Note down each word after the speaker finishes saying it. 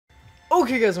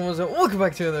Okay guys, welcome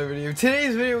back to another video.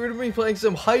 Today's video we're going to be playing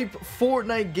some hype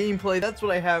Fortnite gameplay. That's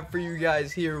what I have for you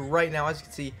guys here right now. As you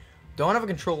can see, don't have a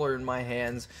controller in my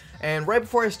hands. And right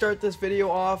before I start this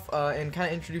video off and kind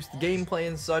of introduce the gameplay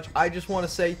and such, I just want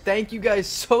to say thank you guys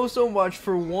so much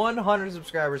for 100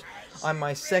 subscribers on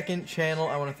my second channel.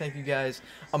 I want to thank you guys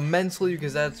immensely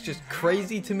because that's just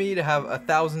crazy to me to have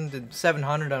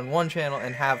 1,700 on one channel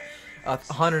and have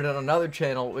 100 on another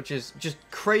channel, which is just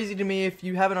crazy to me. If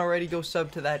you haven't already, go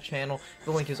sub to that channel.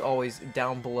 The link is always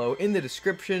down below in the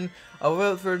description.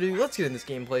 Without further ado, let's get in this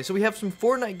gameplay. So we have some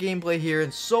Fortnite gameplay here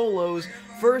in solos.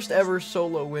 First ever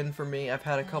solo win for me. I've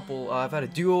had a couple, I've had a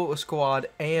duo, a squad,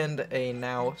 and a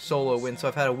now solo win. So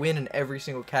I've had a win in every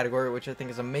single category, which I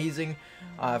think is amazing.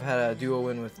 I've had a duo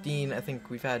win with Dean. I think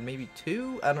we've had maybe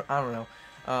two. I don't know.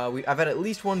 I've had at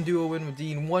least one duo win with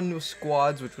Dean, one with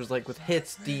squads, which was like with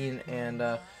Hits, Dean, and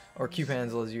or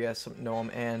Q-Panzel as you guys know him,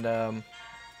 and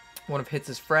one of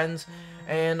Hits' friends,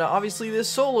 and obviously this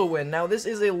solo win. Now this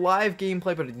is a live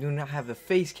gameplay, but I do not have the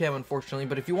face cam unfortunately.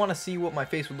 But if you want to see what my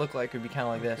face would look like, it would be kind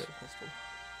of like this.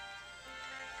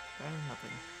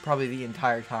 Probably the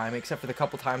entire time, except for the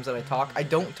couple times that I talk. I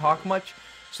don't talk much.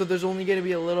 So there's only going to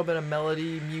be a little bit of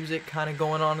melody, music kind of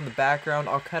going on in the background.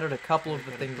 I'll cut out a couple of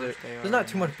the things. There's not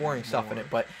too much boring stuff in it,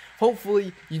 but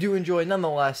hopefully you do enjoy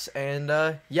nonetheless. And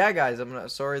yeah, guys, I'm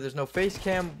not sorry there's no face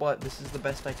cam, but this is the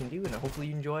best I can do, and hopefully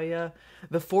you enjoy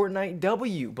the Fortnite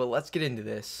W. But let's get into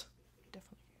this.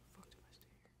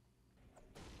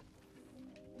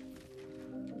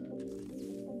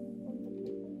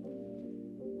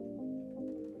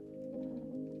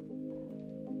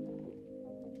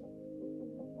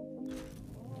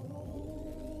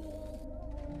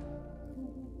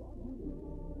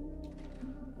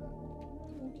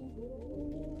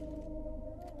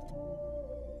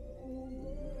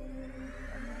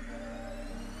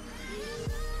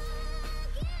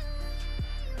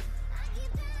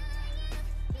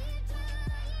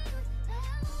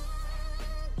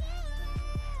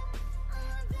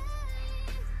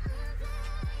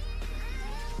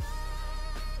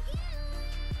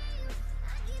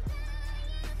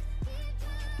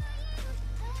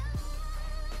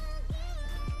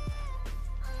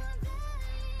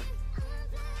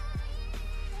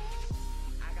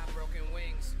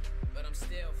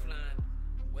 Still flying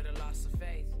with a loss of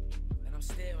faith, and I'm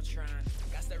still trying.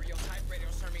 Got stereotype radio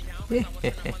turn me down 'cause I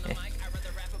was on the mic. I'd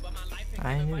rather rap about my life and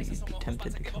I knew advice. you'd be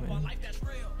tempted to come in.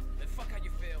 Fuck how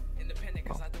you feel, independent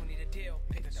 'cause I don't need a deal.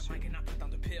 Picked up the mic and I put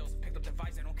down the pills. Picked up the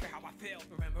vibes, I don't care how I feel.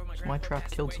 Remember My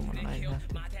trap killed someone and I didn't have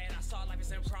to. My dad, I saw life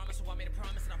as in promise, so I made a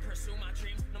promise and I pursue my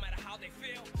dreams no matter how they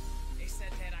feel. They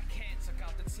said that I can't, took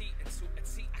out the T and to a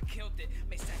T, I killed it.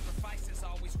 Made sacrifices,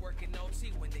 always working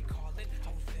OT when they call it.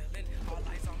 I was feeling all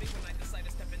eyes on me when I decided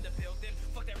to step in the building.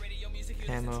 Fuck that radio music you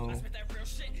listen to, I spit that real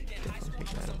shit. In high school I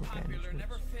was unpopular,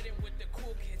 never fit in with the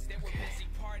cool kids. They were busy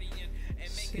partying and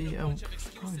making a bunch of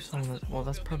excuses. Probably someone that, well,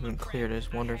 that's probably been cleared. I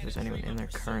just wonder if there's anyone in there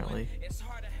currently.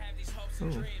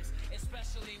 Ooh.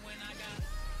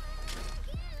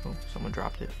 Oh, someone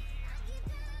dropped it.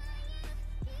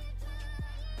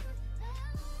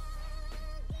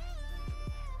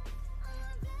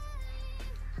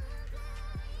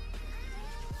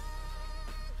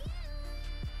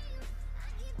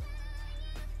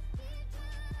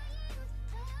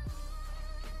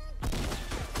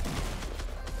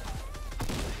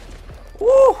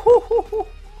 Woo!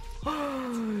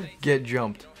 Get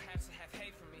jumped.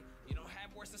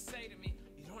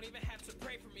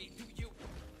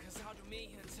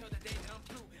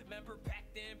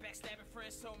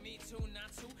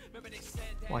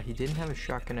 Why he didn't have a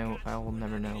shotgun out, I will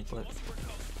never know, but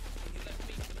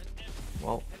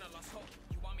well.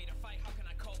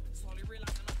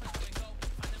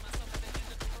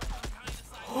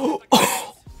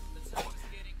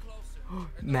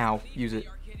 Now, use it.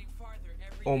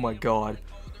 Oh my god.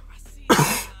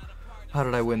 How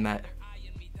did I win that?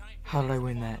 How did I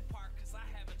win that?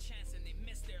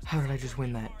 How did I just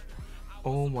win that?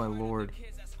 Oh my lord.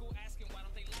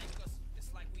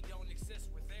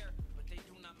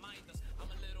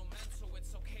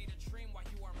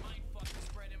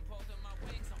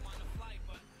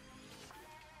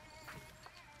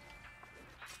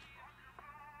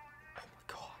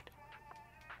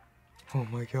 Oh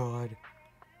my god.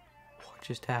 What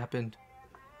just happened?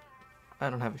 I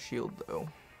don't have a shield though.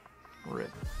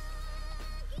 Rip.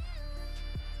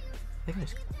 Did I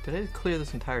just clear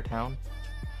this entire town?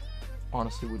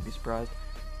 Honestly, would be surprised.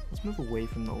 Let's move away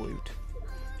from the loot.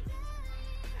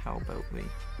 How about we?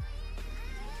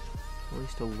 At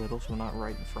least a little, so we're not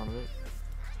right in front of it.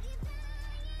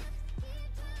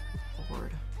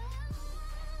 Lord.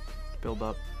 Build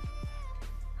up.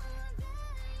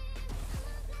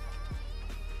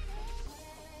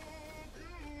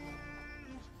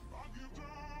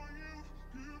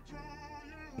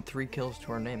 3 kills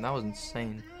to our name. That was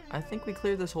insane. I think we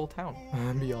cleared this whole town,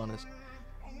 to be honest.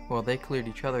 Well, they cleared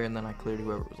each other, and then I cleared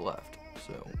whoever was left.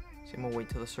 So I'm gonna wait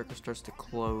till the circle starts to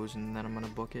close, and then I'm gonna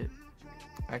book it.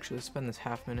 Actually, let's spend this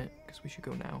half minute, because we should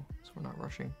go now, so we're not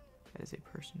rushing. That is a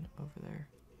person over there.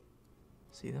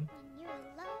 See them?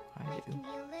 I do.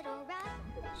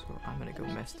 So I'm gonna go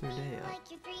mess their day up.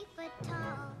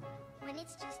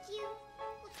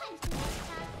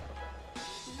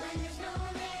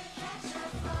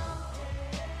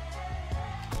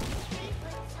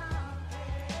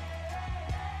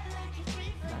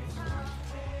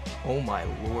 Oh my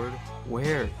lord.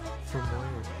 Where? From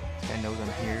where? This guy knows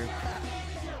I'm here.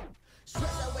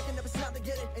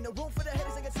 Ain't no room for the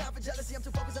haters, ain't got time for jealousy. I'm too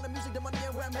focused on the music, the money,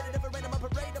 and where I'm headed. If it rain, I'm a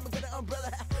parade, I'ma get an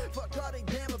umbrella. Fuck all they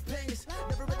damn opinions.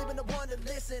 Never really been the one to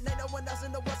listen. Ain't no one else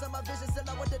in the world on my vision. Still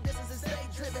I want the distance and stay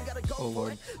driven. Gotta go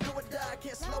for it. Do or die, I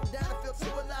can't slow down. I feel too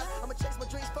alive. I'ma chase my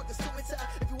dreams, fucking suicide.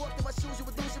 If you walked in my shoes, you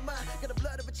would lose your mind. Got the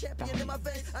blood of a champion in my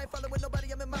veins. I ain't following nobody,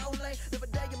 I'm in my own lane. Live a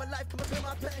day in my life, come and feel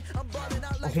my pain. I'm balling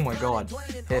out like, oh my god,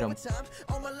 hit him.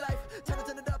 On my life, turn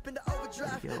it up into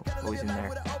overdrive. Gotta live your life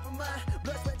with an open mind.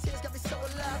 Blood, sweat, tears got me so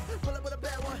alive. Pull up with a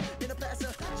bad one, in a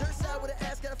passer. Jerk side with an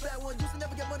ass, got a fat one. Used to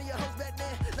never get money, your hoes back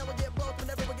then. Now I get both,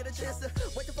 whenever I get a chance to.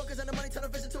 Wait to focus on the money, turn a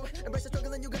vision to it. Embrace the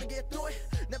struggle and you're gonna get through it.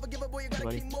 Never give up, boy, you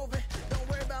gotta keep moving. Don't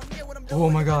worry about me and what I'm doing. Oh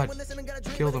my god,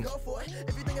 killed him.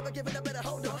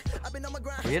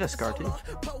 We had a scar too.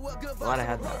 Glad I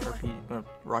had that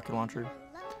rocket launcher,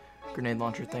 grenade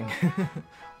launcher thing.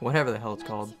 Whatever the hell it's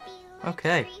called.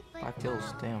 Okay, 5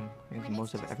 kills, damn. I think the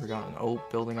most I've ever gotten. Oh,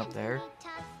 building up there.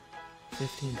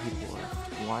 15 people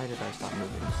left. Why did I stop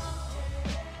moving?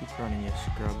 Keep running, you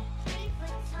scrub.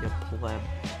 You pleb.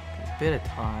 A bit of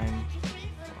time.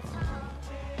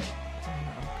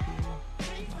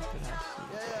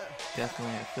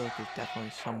 Definitely, I feel like there's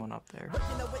definitely someone up there.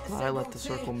 But I let the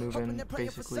circle move in.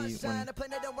 Basically, when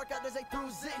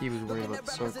he was worried about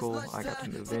the circle, I got to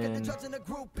move in. Good.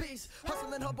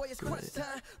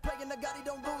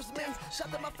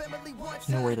 There's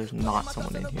no way there's not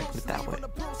someone in here, put it that way. I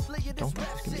don't think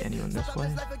there's gonna be anyone this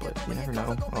way, but you never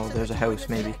know. Oh, there's a house,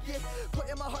 maybe.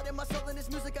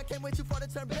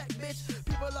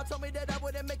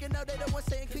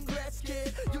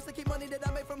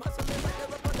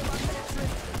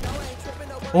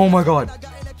 Oh my god.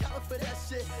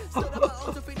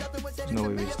 No way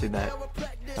we just did that.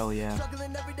 Hell yeah.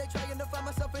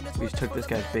 We just took this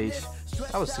guy's base.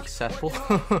 That was successful.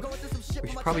 We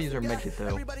should probably use our medkit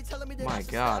though. My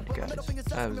god, guys.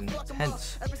 That was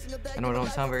intense. I know I don't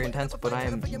sound very intense, but I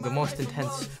am the most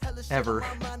intense ever.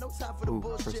 Ooh,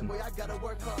 person.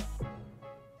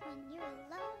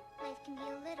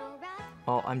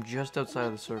 Well, I'm just outside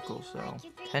of the circle, so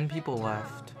 10 people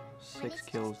left. 6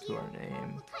 kills to our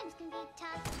name.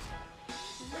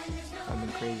 I've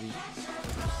been crazy.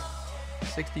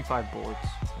 65 bullets.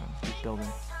 Keep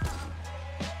building.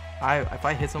 If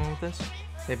I hit someone with this,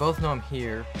 they both know I'm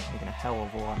here, making a hell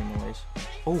of a lot of noise.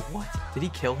 Oh, what? Did he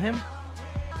kill him?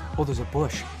 Oh, there's a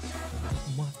bush.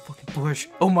 Motherfucking bush.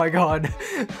 Oh my god.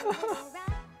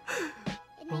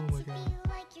 Oh my god.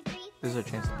 This is our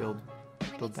chance to build.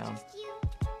 Build down.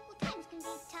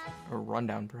 Or run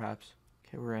down, perhaps.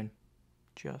 Okay, we're in.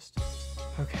 Just.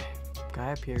 Okay.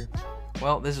 Guy up here.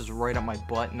 Well, this is right up my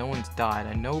butt. No one's died.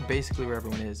 I know basically where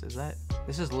everyone is. Is that?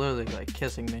 This is literally like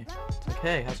kissing me. It's like,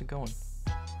 hey, how's it going?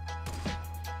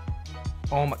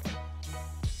 Oh my.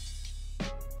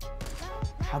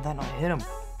 How'd that not hit him?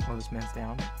 Oh, this man's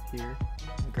down here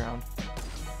on the ground.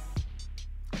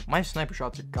 My sniper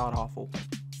shots are god awful.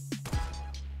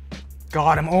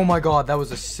 Got him. Oh my god, that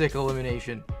was a sick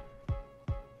elimination.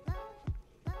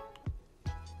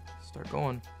 Start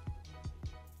going.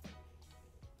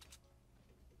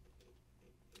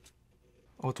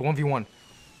 Oh, it's 1v1.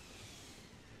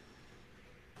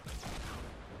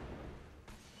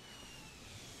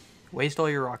 Waste all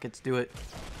your rockets. Do it.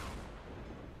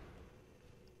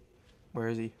 Where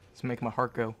is he? Let's make my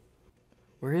heart go.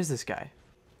 Where is this guy?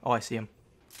 Oh, I see him.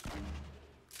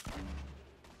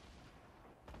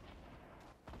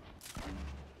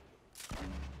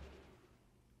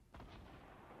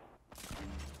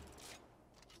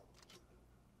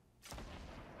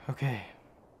 Okay.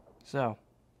 So.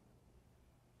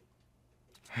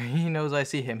 He knows I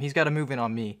see him. He's got to move in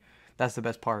on me. That's the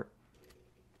best part.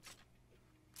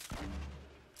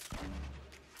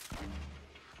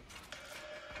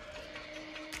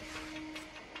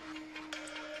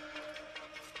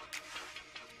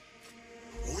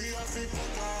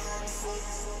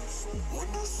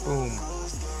 Boom.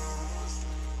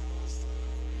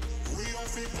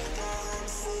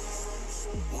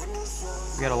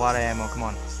 We got a lot of ammo. Come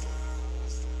on.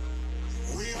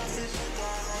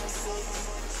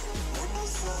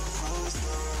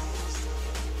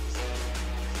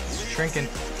 He's shrinking.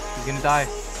 He's gonna die.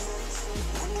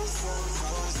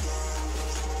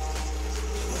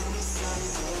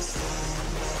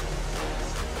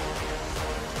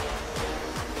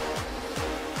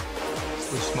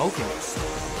 We're smoking.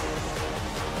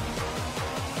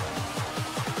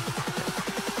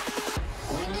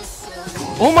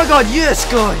 Oh my god, yes,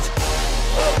 guys!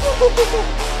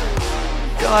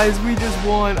 Guys, we just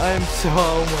won. I am so,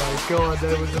 oh my god,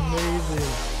 that was amazing.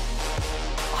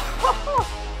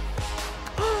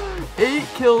 8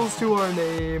 kills to our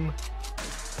name.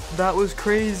 That was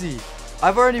crazy.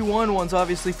 I've already won once,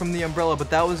 obviously, from the umbrella,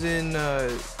 but that was in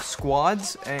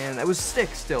squads, and it was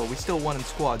sticks still. We still won in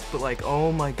squads, but like,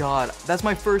 oh my god. That's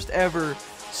my first ever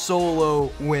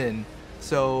solo win.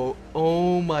 So,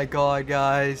 oh my god,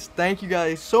 guys. Thank you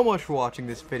guys so much for watching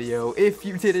this video. If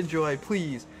you did enjoy,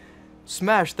 please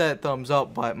smash that thumbs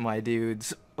up button, my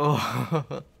dudes.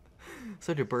 Oh,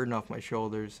 such a burden off my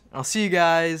shoulders. I'll see you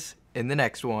guys in the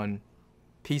next one.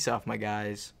 Peace off, my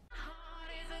guys.